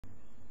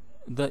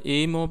The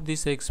aim of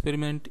this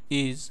experiment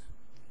is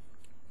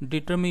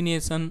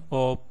determination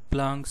of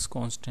Planck's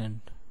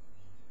constant.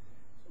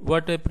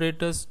 What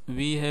apparatus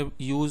we have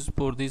used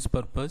for this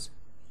purpose?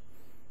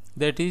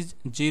 That is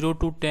 0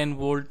 to 10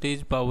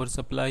 voltage power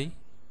supply,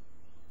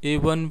 a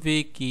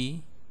one-way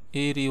key,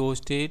 a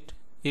rheostat,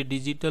 a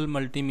digital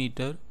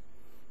multimeter,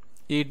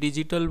 a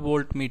digital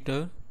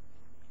voltmeter,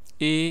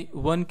 a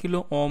 1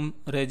 kilo ohm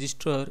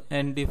resistor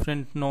and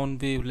different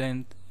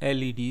non-wavelength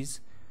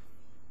LEDs,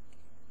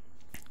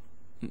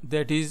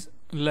 that is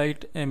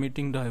light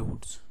emitting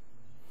diodes.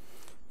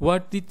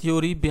 What the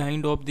theory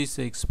behind of this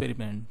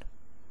experiment?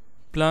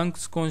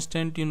 Planck's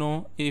constant,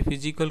 a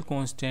physical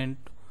constant,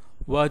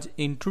 was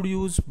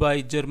introduced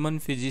by German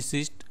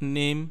physicist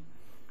named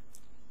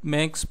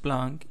Max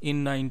Planck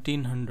in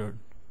 1900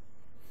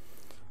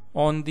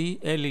 on the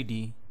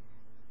LED.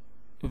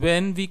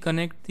 When we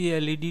connect the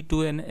LED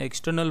to an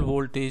external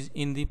voltage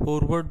in the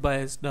forward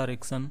bias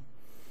direction,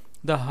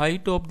 the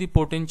height of the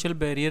potential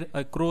barrier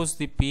across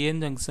the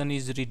PN junction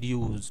is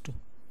reduced.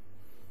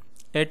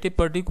 At a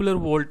particular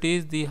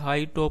voltage, the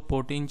height of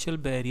potential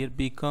barrier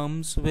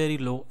becomes very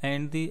low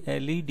and the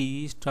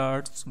LED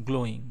starts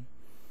glowing.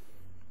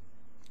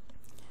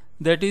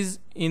 That is,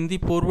 in the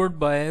forward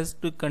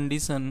biased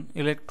condition,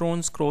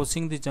 electrons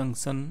crossing the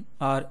junction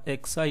are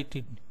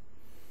excited,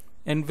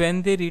 and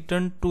when they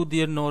return to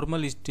their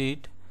normal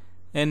state,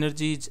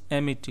 energy is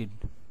emitted.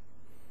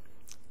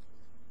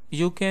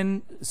 You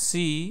can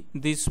see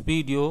this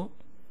video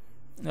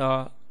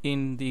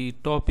in the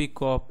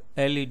topic of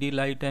LED,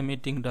 light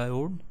emitting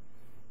diode,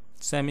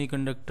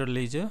 semiconductor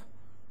laser.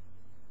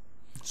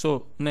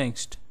 So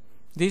next,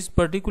 this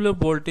particular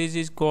voltage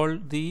is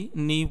called the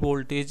knee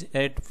voltage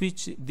at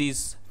which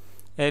this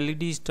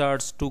LED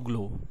starts to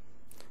glow,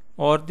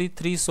 or the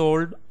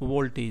threshold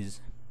voltage.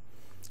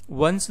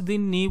 Once the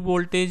knee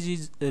voltage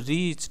is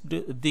reached,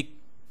 the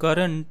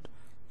current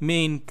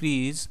may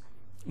increase,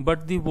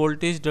 but the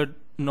voltage does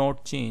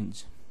not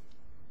change.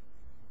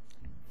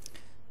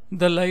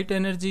 The light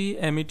energy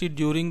emitted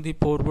during the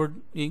forward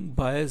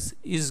bias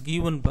is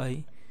given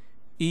by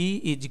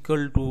E is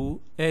equal to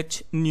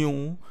h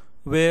nu,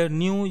 where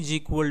nu is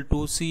equal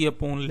to c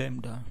upon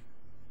lambda.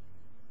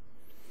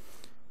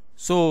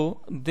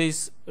 So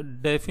this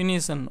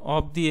definition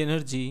of the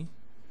energy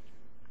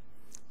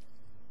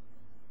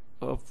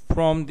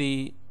from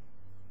the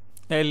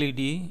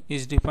LED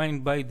is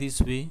defined by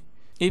this way.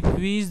 If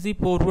V is the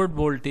forward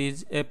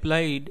voltage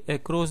applied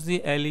across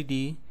the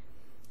LED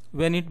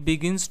when it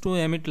begins to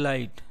emit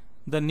light,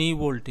 the knee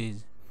voltage,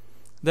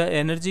 the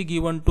energy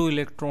given to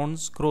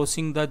electrons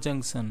crossing the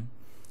junction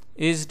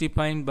is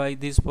defined by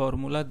this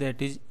formula,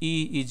 that is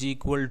E is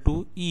equal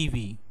to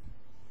EV.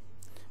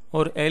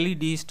 Or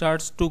LED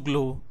starts to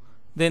glow,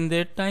 then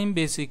that time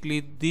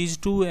basically these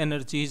two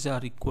energies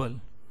are equal.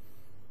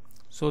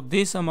 So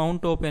this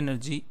amount of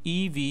energy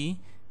EV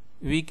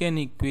we can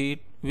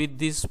equate with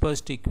this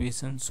first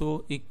equation.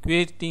 So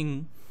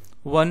equating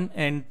 1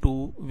 and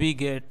 2, we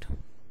get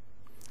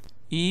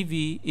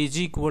EV is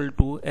equal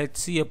to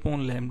hc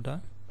upon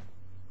lambda.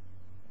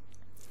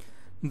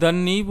 The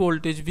knee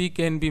voltage V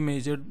can be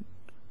measured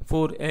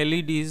for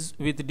LEDs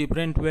with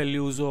different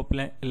values of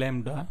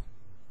lambda,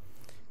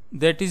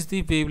 that is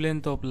the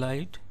wavelength of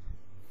light.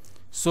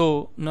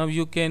 So now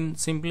you can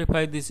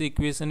simplify this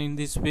equation in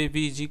this way: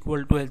 V is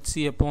equal to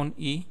hc upon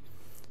E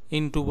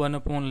into 1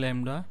 upon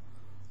lambda,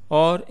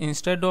 or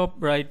instead of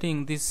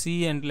writing this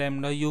C and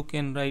lambda, you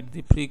can write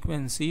the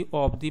frequency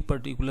of the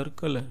particular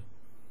color.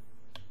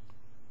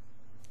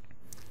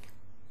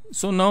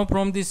 So now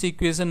from this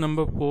equation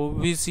number 4,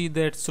 we see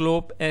that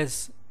slope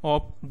S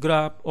of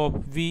graph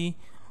of V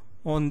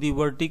on the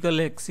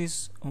vertical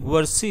axis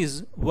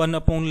versus 1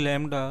 upon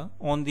lambda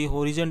on the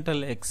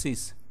horizontal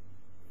axis.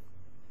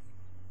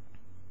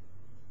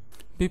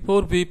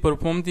 Before we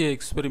perform the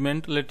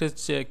experiment, let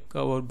us check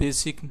our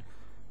basic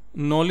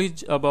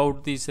knowledge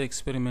about this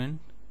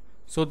experiment.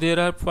 So there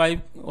are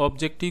 5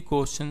 objective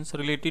questions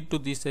related to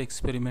this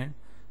experiment.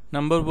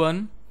 Number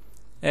 1,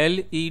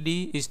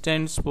 LED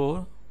stands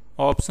for,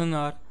 options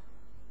are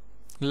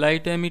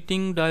light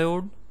emitting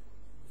diode,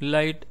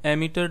 light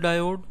emitter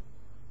diode,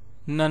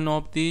 none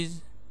of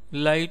these,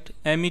 light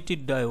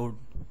emitted diode.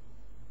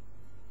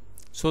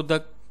 So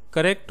the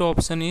correct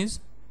option is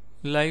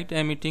light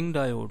emitting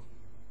diode.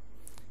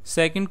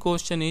 Second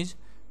question is,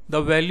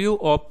 the value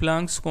of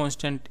Planck's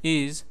constant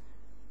is,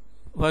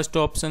 first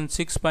option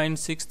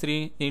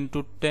 6.63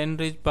 into 10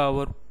 raised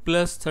power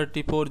plus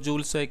 34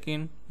 joule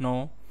second,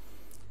 no.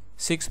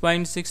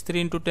 6.63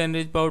 into 10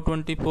 raised power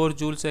 24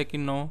 joule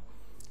second, no.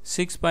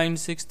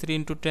 6.63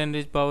 into 10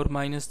 raised power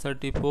minus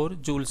 34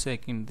 joule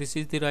second. This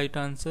is the right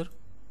answer.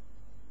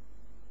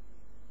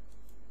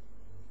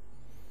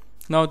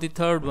 Now the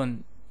third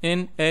one,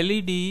 an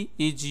LED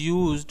is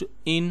used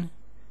in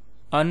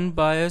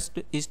unbiased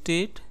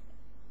state,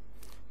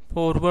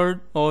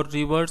 forward or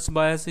reverse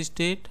bias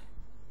state,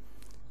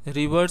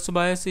 reverse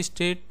bias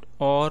state,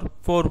 or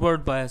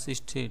forward bias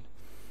state.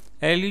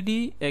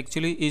 LED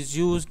actually is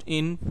used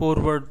in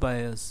forward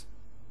bias.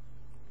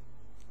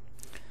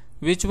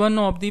 Which one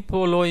of the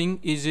following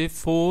is a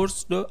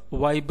forced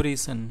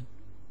vibration?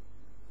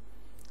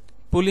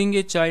 Pulling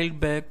a child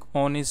back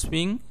on a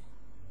swing?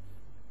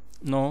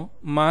 No.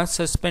 Mass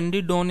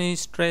suspended on a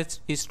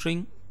stretched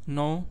string?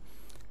 No.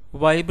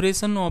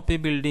 Vibration of a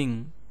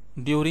building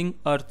during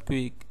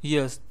earthquake?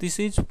 Yes, this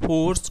is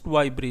forced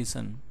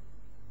vibration.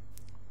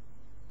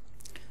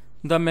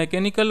 The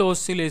mechanical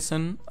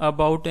oscillation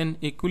about an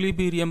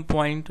equilibrium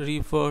point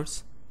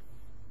refers.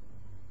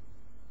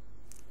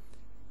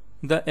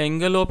 The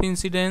angle of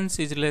incidence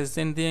is less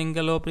than the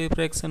angle of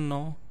refraction?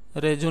 No.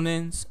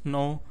 Resonance?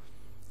 No.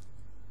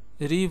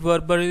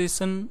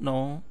 Reverberation?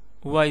 No.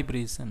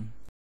 Vibration.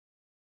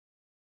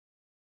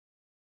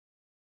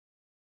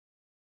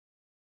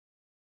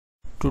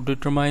 To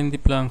determine the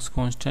Planck's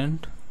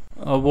constant,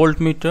 a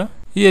voltmeter.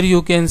 Here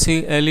you can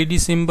see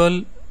LED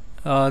symbol.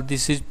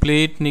 This is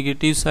plate,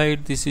 negative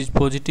side, this is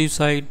positive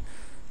side,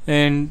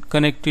 and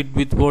connected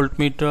with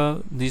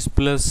voltmeter, this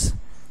plus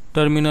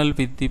terminal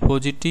with the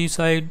positive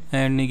side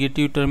and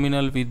negative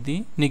terminal with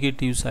the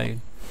negative side.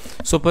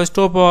 So first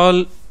of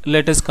all,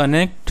 let us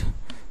connect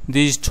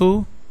these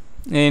two,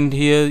 and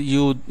here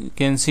you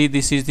can see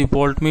this is the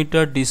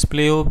voltmeter,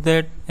 display of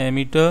that,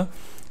 ammeter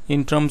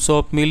in terms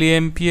of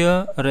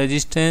milliampere,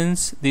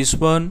 resistance, this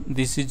one,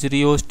 this is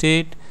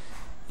rheostat,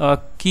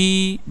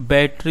 key,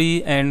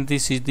 battery, and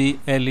this is the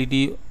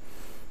LED,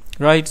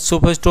 right? So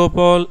first of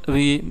all,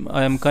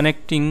 I am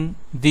connecting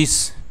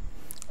this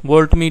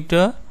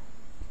voltmeter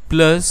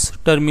plus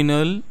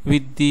terminal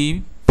with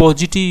the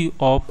positive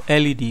of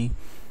LED.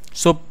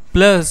 So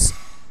plus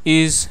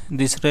is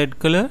this red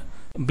color,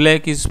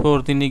 black is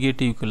for the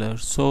negative color.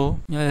 So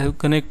I have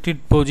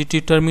connected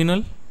positive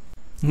terminal,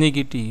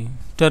 negative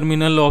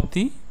terminal of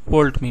the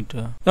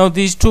voltmeter. Now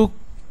these two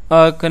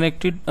are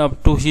connected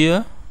up to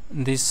here,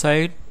 this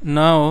side.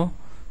 Now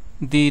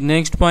the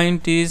next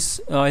point is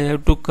I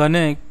have to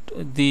connect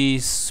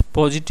this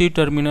positive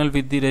terminal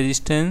with the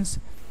resistance.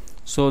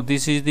 So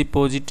this is the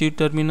positive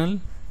terminal,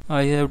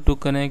 I have to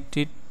connect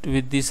it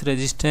with this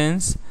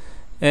resistance,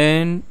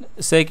 and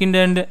second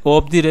end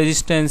of the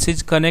resistance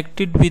is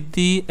connected with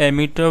the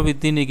ammeter with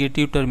the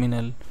negative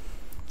terminal.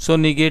 So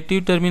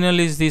negative terminal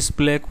is this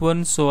black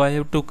one, so I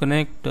have to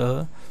connect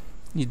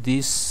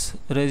this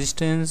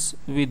resistance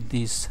with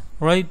this,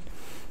 right?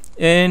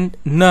 And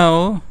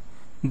now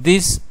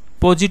this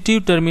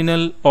positive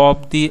terminal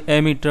of the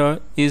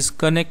ammeter is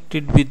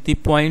connected with the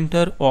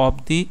pointer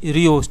of the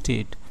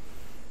rheostat,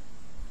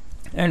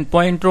 and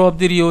pointer of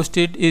the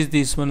rheostat is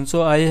this one.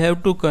 So I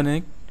have to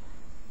connect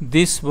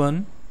this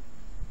one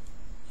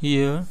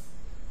here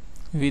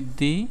with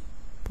the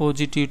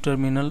positive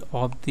terminal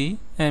of the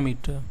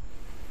ammeter.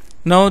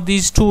 Now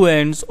these two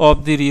ends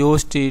of the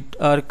rheostat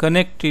are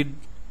connected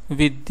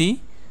with the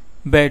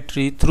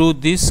battery through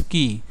this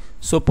key.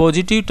 So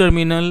positive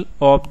terminal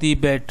of the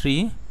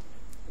battery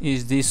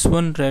is this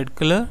one, red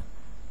color,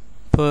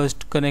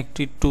 first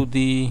connected to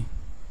the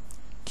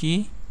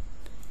key,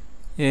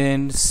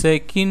 and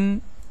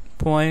second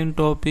point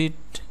of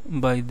it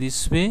by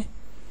this way,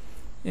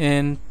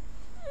 and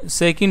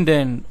second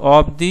end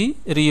of the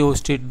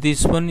rheostat,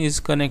 this one is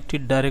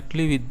connected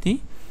directly with the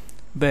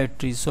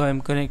battery. So I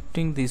am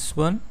connecting this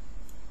one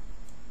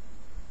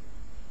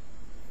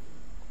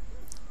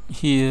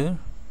here,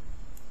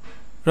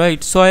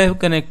 right? So I have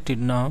connected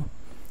now.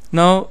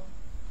 Now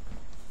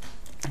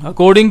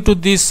according to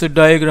this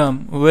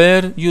diagram,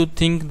 where you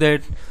think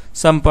that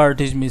some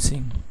part is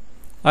missing,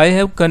 I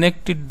have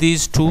connected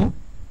these two,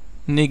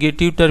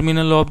 negative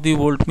terminal of the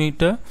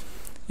voltmeter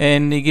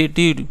and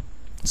negative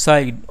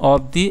side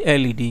of the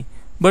LED,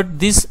 but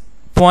this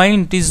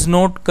point is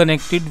not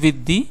connected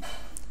with the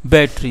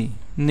battery.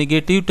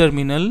 Negative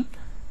terminal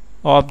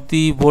of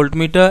the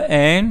voltmeter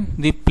and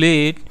the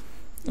plate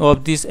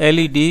of this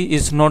LED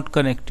is not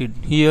connected.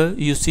 Here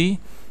you see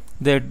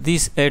that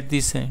this at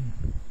this end,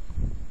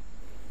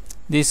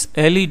 this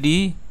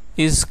LED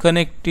is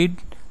connected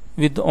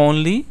with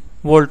only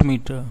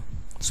voltmeter.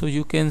 So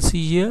you can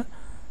see here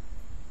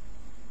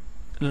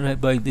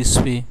by this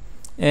way,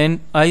 and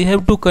I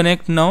have to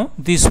connect now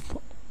this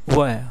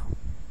wire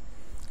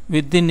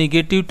with the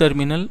negative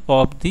terminal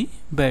of the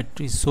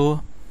battery.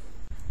 So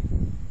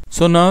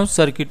now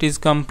circuit is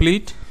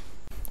complete.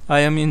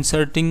 I am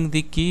inserting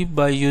the key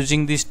by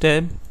using this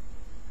tab.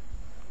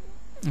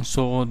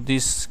 So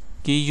this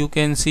key you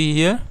can see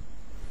here,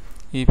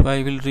 if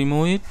I will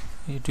remove it,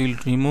 it will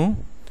remove.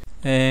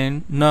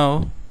 And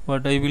now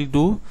what I will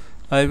do,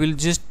 I will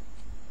just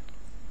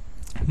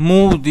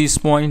move this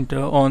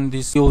pointer on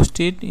this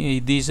rheostat.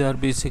 These are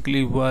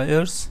basically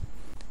wires.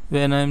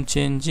 When I am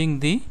changing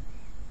the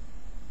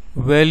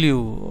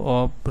value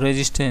of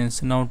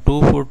resistance, now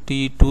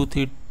 240,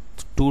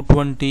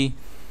 220,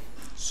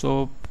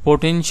 so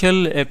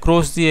potential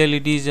across the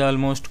LED is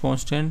almost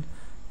constant.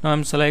 Now I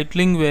am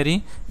slightly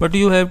vary, but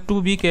you have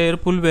to be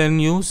careful when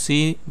you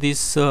see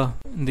this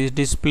this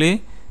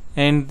display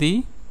and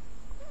the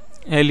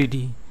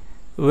LED.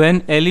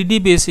 When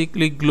LED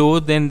basically glow,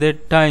 then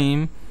that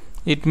time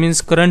it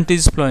means current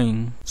is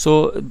flowing.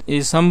 So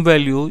some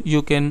value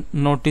you can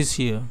notice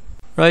here.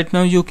 Right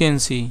now you can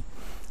see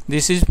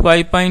This is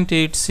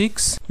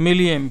 5.86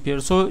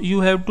 milliampere. So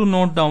you have to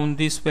note down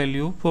this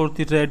value for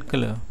the red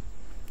color,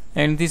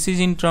 and this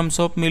is in terms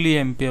of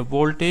milliampere.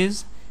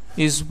 Voltage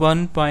is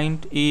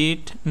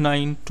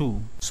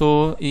 1.892.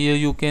 so here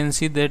you can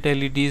see that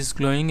LED is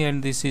glowing,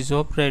 and this is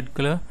of red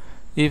color.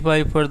 If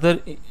I further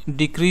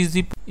decrease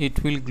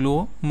it will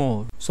glow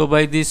more. So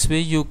by this way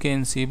you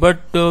can see, but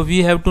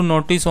we have to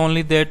notice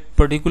only that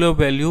particular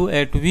value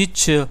at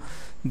which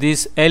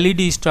this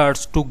LED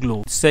starts to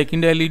glow.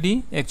 Second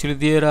LED, actually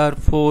there are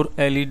 4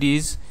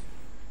 LEDs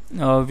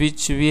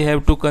which we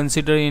have to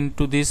consider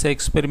into this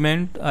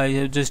experiment. I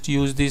have just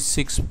used this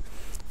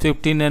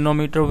 650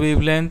 nanometer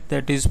wavelength,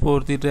 that is for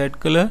the red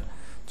color.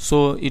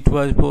 So it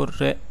was for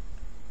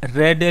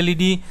red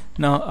LED.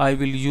 Now I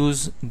will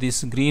use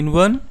this green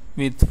one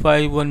with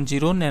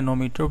 510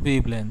 nanometer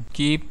wavelength.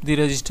 Keep the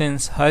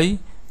resistance high,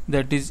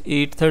 that is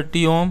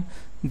 830 ohm.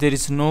 There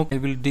is no, I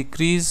will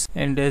decrease,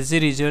 and as a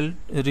result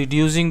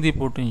reducing the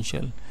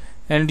potential.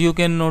 And you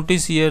can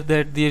notice here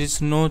that there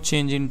is no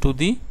change into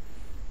the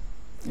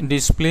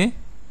display,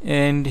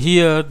 and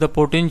here the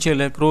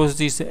potential across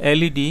this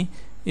LED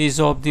is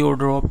of the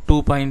order of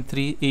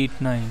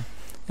 2.389.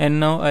 and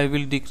now I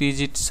will decrease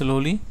it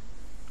slowly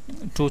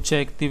to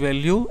check the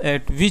value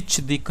at which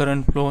the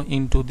current flow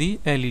into the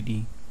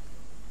LED.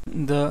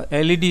 The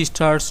LED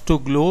starts to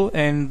glow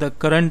and the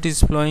current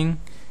is flowing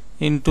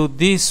into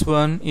this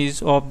one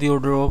is of the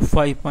order of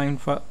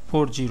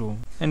 5.40,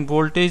 and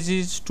voltage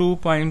is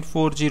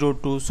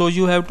 2.402. so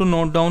you have to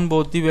note down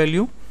both the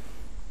value.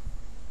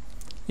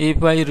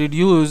 If I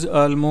reduce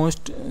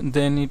almost,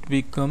 then it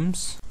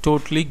becomes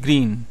totally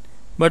green.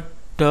 But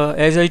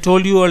as I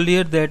told you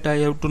earlier, that I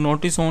have to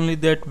notice only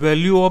that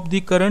value of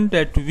the current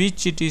at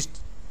which it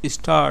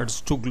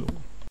starts to glow.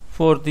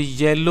 For the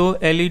yellow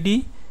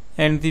LED,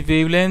 and the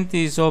wavelength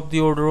is of the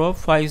order of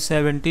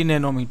 570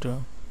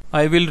 nanometer.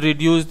 I will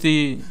reduce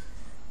the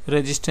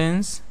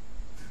resistance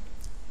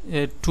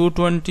at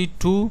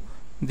 222.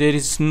 There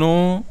is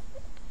no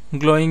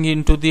glowing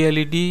into the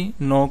LED,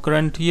 no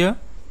current here.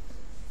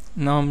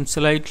 Now I am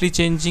slightly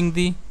changing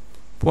the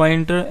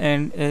pointer,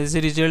 and as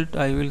a result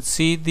I will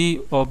see the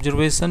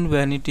observation.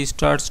 When it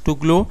starts to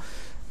glow,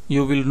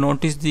 you will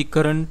notice the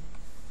current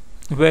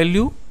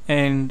value,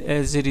 and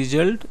as a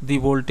result the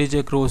voltage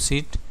across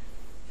it.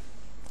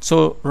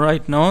 So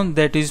right now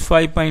that is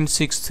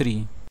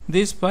 5.63.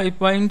 This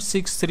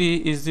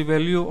 5.63 is the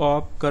value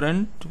of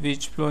current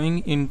which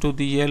flowing into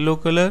the yellow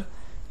color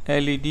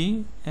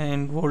LED,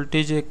 and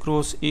voltage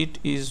across it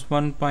is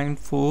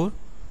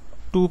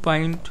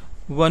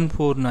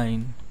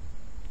 2.149.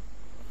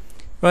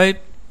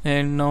 right.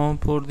 And now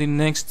for the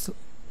next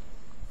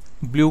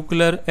blue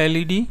color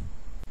LED,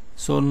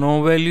 so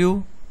no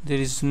value, there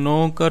is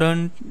no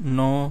current,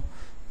 no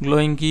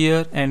glowing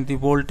here, and the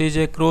voltage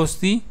across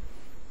the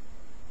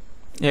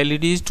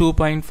LED is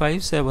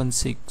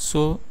 2.576.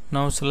 so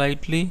now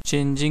slightly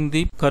changing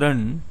the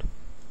current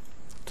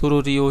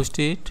through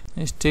rheostat,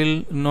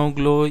 still no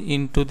glow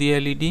into the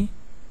LED,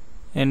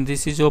 and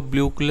this is of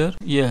blue color.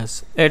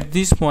 Yes, at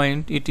this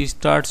point it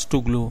starts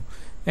to glow,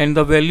 and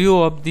the value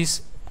of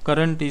this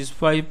current is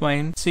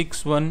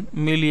 5.61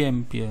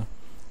 milliampere,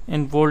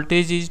 and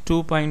voltage is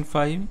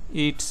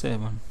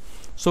 2.587.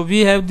 so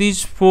we have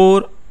these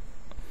 4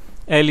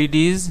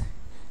 LEDs,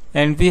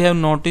 and we have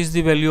noticed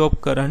the value of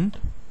current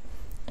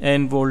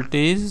and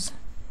voltage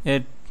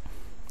at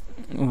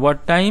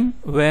what time,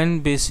 when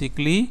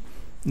basically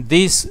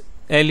this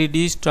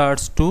LED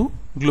starts to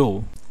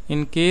glow.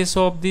 In case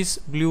of this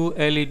blue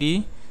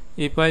LED,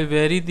 if I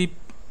vary the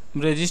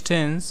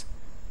resistance,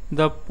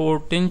 the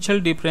potential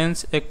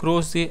difference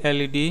across the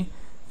LED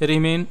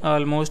remain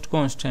almost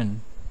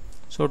constant.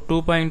 So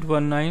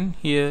 2.19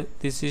 here,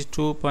 this is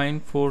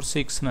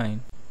 2.469,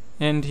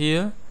 and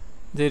here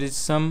there is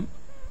some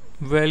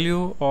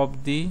value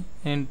of the,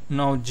 and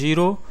now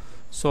 0.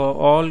 so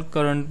all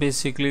current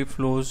basically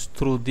flows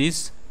through this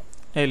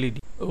LED.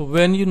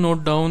 When you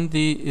note down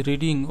the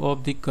reading of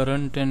the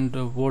current and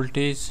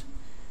voltage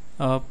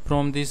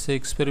from this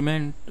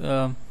experiment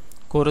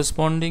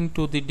corresponding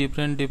to the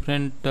different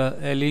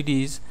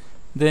LEDs,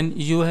 then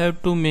you have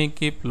to make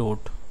a plot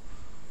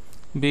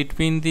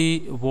between the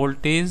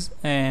voltage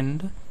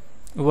and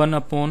 1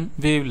 upon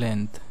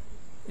wavelength,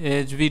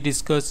 as we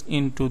discussed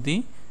into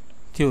the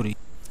theory.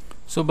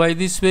 So by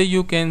this way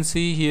you can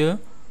see here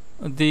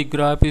the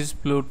graph is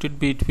plotted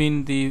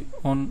between the,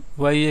 on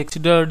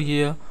y-axis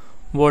here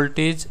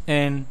voltage,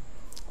 and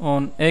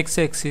on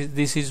x-axis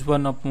this is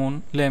 1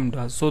 upon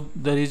lambda. So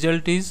the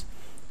result is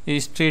a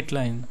straight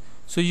line.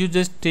 So you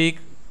just take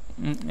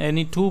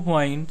any 2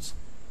 points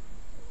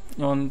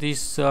on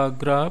this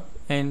graph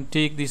and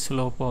take the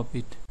slope of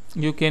it.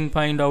 You can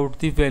find out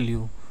the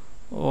value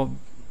of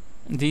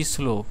the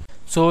slope.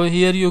 So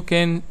here you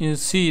can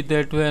see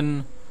that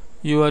when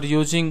you are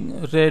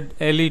using red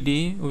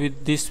LED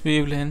with this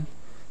wavelength,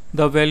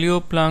 the value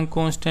of Planck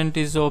constant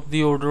is of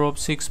the order of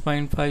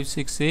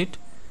 6.568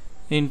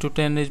 into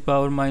 10 raised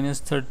power minus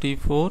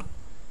 34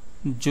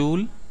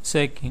 joule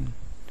second.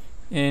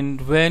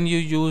 And when you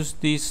use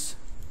this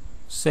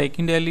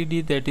second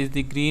LED, that is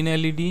the green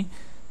LED,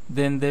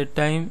 then that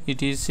time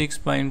it is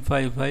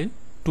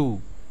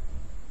 6.552.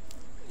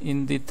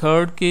 In the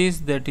third case,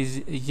 that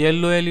is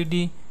yellow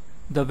LED,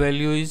 the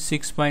value is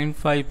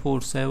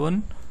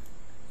 6.547.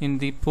 In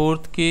the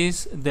fourth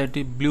case, that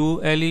is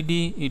blue LED,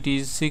 it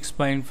is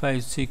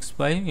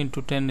 6.565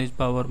 into 10 raised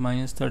power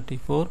minus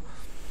 34.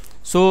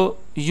 So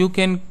you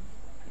can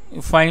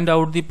find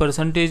out the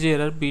percentage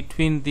error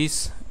between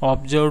this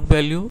observed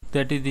value,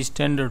 that is the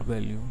standard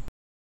value.